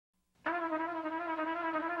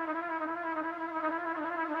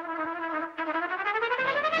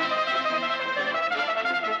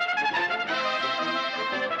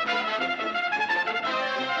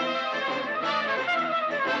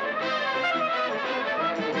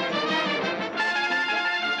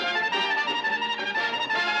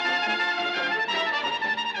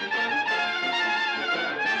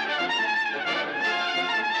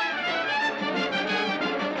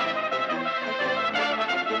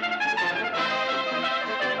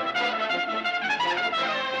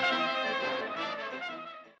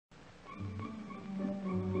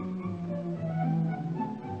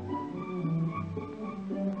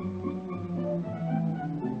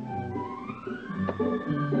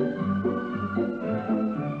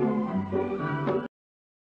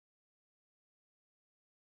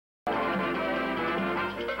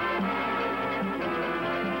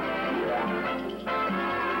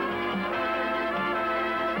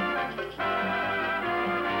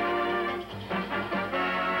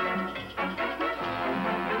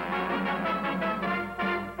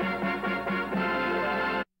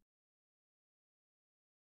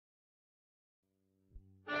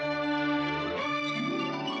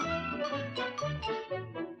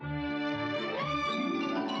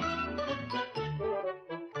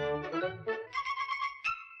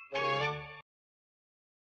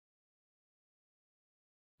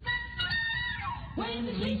When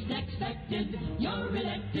it's least expected, you're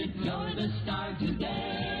elected, you're the star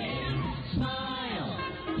today. Smile,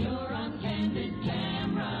 you're on candid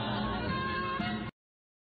camera.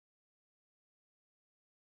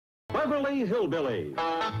 Beverly Hillbillies.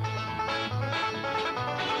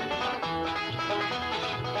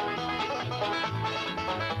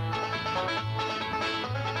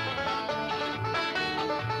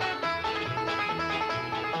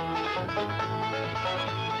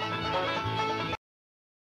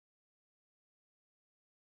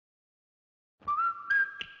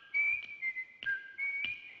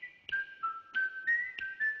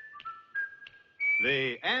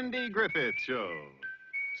 The Andy Griffith Show,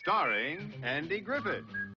 starring Andy Griffith.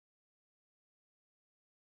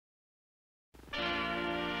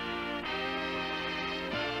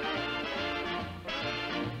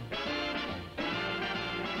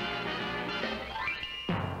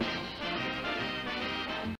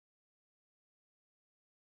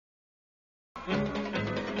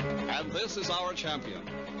 And this is our champion,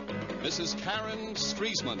 Mrs. Karen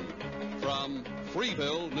Streisman from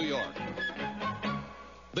Freeville, New York.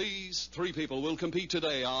 These three people will compete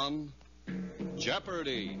today on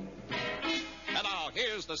Jeopardy! And now,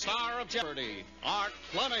 here's the star of Jeopardy!, Art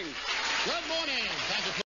Fleming. Good morning.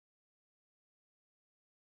 Thank you.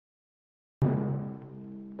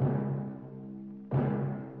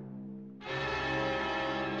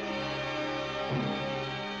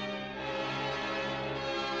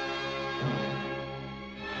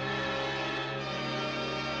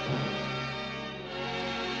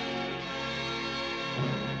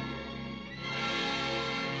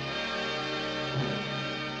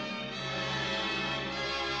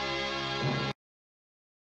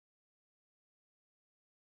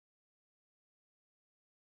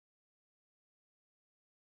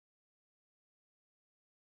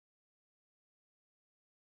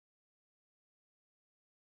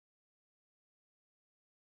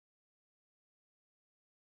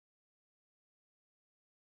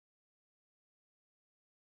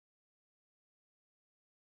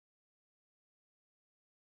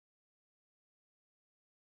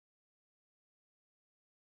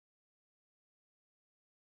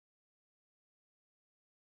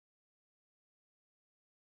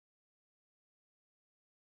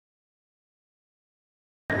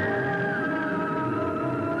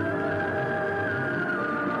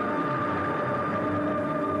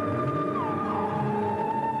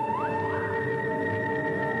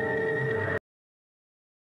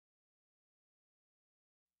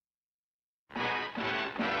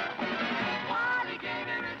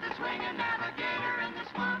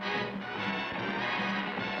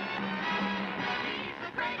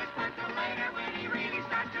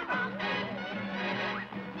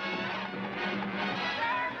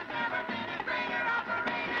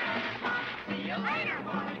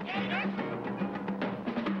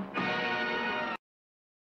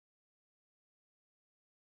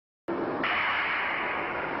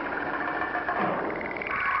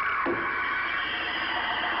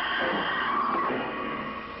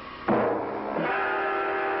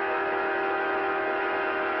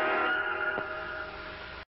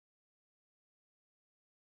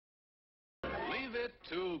 Leave It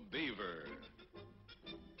to Beaver.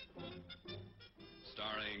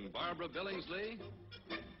 Starring Barbara Billingsley,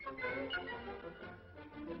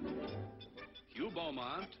 Hugh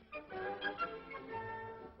Beaumont,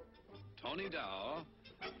 Tony Dow,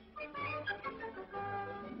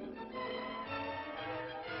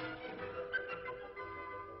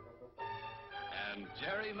 and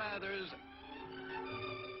Jerry Mathers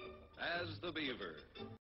as the Beaver.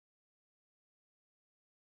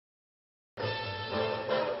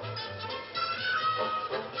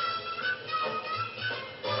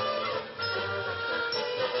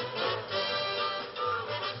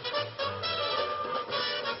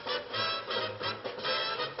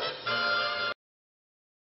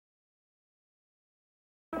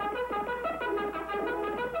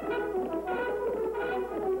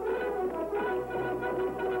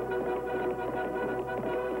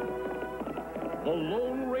 the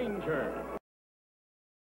Lone Ranger.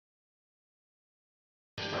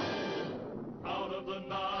 Out of the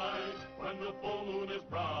night, when the full moon is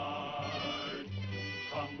bright,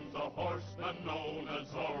 comes a horseman known as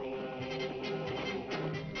Zorro.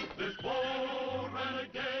 This bold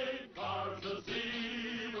renegade carves a Z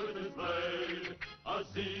with his blade, a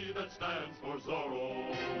Z that stands for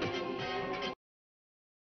Zorro.